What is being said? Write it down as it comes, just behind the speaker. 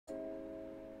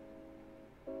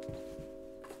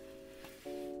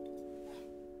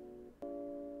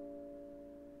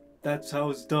That's how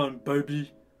it's done,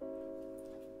 baby.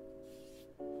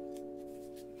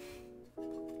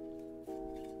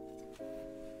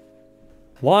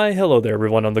 Why, hello there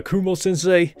everyone, I'm the Kumo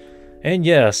Sensei, and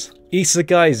yes,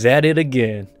 Isekai's at it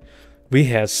again. We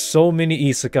had so many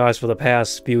Isekais for the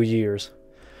past few years.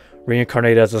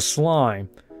 Reincarnated as a slime,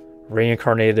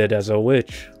 reincarnated as a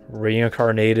witch,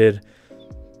 reincarnated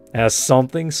as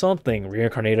something,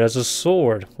 reincarnated as a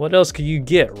sword. What else can you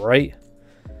get, right?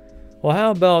 Well,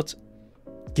 how about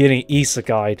getting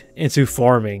Isekai'd into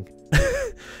farming?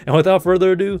 And without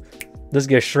further ado, let's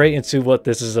get straight into what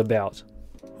this is about.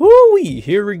 Woo-wee,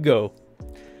 here we go.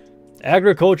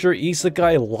 Agriculture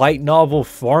Isekai light novel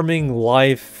farming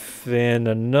life in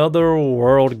another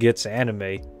world gets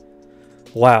anime.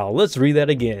 Wow, let's read that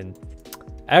again.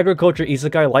 Agriculture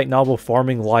Isekai light novel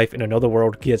farming life in another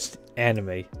world gets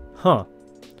anime. Huh.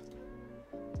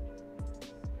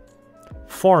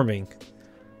 Farming.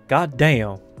 God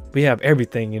damn, we have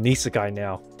everything in Isekai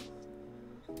now.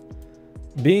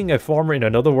 Being a farmer in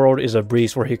another world is a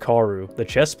breeze for Hikaru, the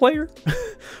chess player,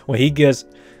 when he gets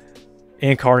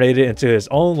incarnated into his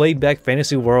own laid-back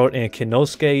fantasy world in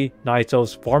Kinosuke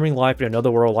Naito's Farming Life in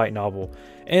Another World light novel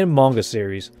and manga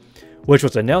series, which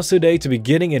was announced today to be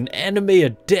getting an anime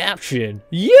adaptation.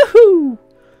 Yahoo!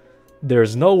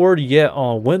 There's no word yet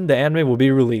on when the anime will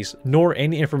be released, nor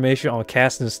any information on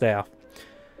cast and staff.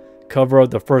 Cover of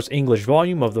the first English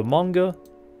volume of the manga.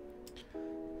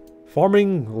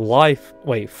 Farming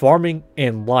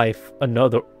in Life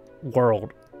Another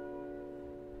World.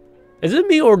 Is it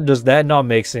me or does that not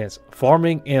make sense?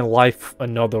 Farming in Life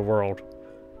Another World.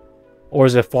 Or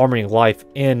is it Farming Life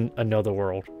in Another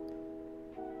World?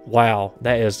 Wow,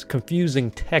 that is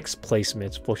confusing text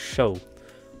placements for show.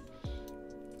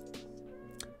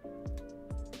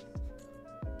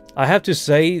 I have to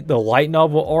say, the light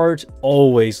novel art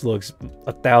always looks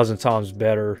 1,000 times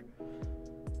better.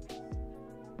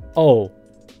 Oh,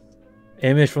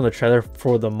 image from the trailer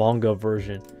for the manga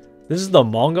version. This is the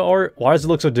manga art? Why does it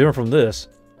look so different from this?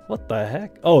 What the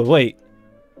heck? Oh, wait.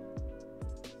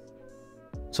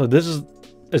 So this is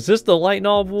this the light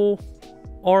novel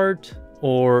art?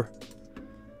 Or,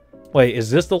 wait,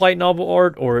 is this the light novel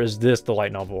art? Or is this the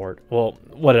light novel art? Well,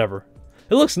 whatever.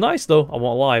 It looks nice though, I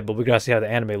won't lie, but we gotta see how the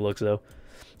anime looks though.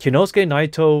 Kinosuke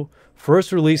Naito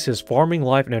first released his Farming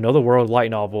Life in Another World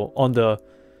light novel on the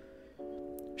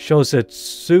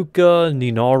Shosetsuka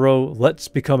Ninaro Let's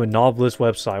Become a Novelist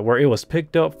website, where it was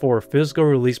picked up for physical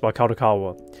release by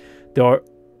Kadokawa.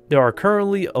 There are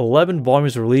currently 11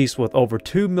 volumes released with over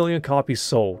 2 million copies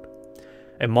sold.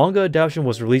 A manga adaptation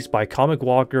was released by Comic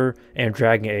Walker and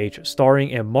Dragon Age, starring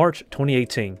in March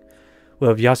 2018,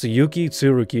 with Yasuyuki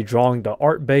Tsuruki drawing the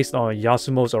art based on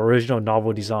Yasumo's original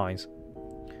novel designs.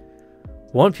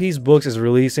 One Piece Books is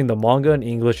releasing the manga in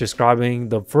English, describing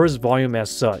the first volume as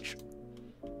such.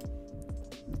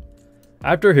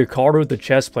 After Hikaru the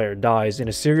chess player dies in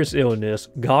a serious illness,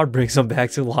 God brings him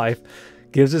back to life,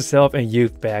 gives his health and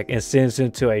youth back, and sends him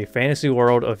to a fantasy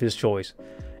world of his choice.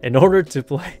 In order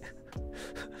to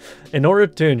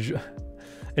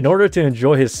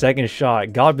enjoy his second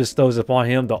shot, God bestows upon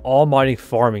him the almighty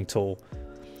farming tool.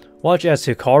 Watch as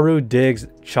Hikaru digs,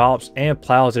 chops, and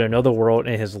plows in another world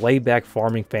in his laid-back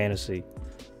farming fantasy.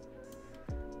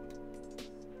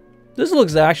 This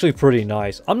looks actually pretty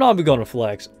nice. I'm not even gonna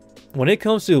flex. When it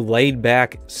comes to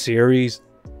laid-back series,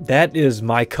 that is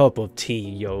my cup of tea,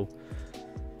 yo.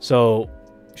 So,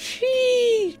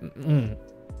 So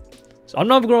I'm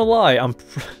not even gonna lie.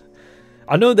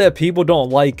 I know that people don't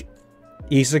like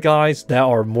isekais that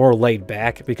are more laid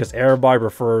back because everybody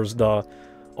prefers the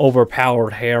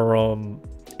overpowered harem,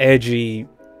 edgy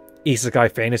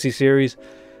isekai fantasy series.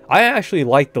 I actually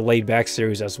like the laid back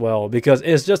series as well because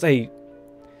it's just it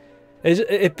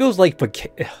feels like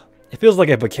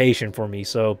a vacation for me.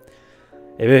 So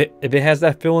if it has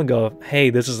that feeling of, hey,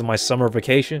 this is my summer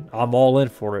vacation, I'm all in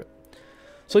for it.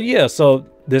 So yeah, so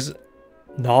this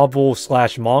novel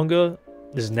slash manga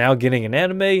is now getting an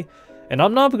anime, and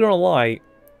I'm not gonna lie,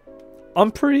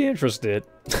 I'm pretty interested.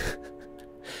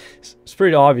 It's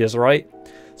pretty obvious, right?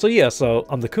 So yeah, so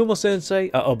I'm the Kumo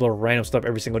Sensei. I upload random stuff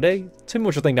every single day. Tell me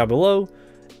what you think down below,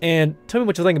 and tell me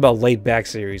what you think about laid back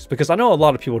series, because I know a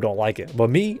lot of people don't like it, but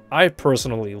me, I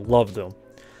personally love them.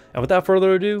 And without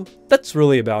further ado, that's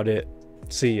really about it.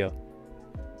 See ya.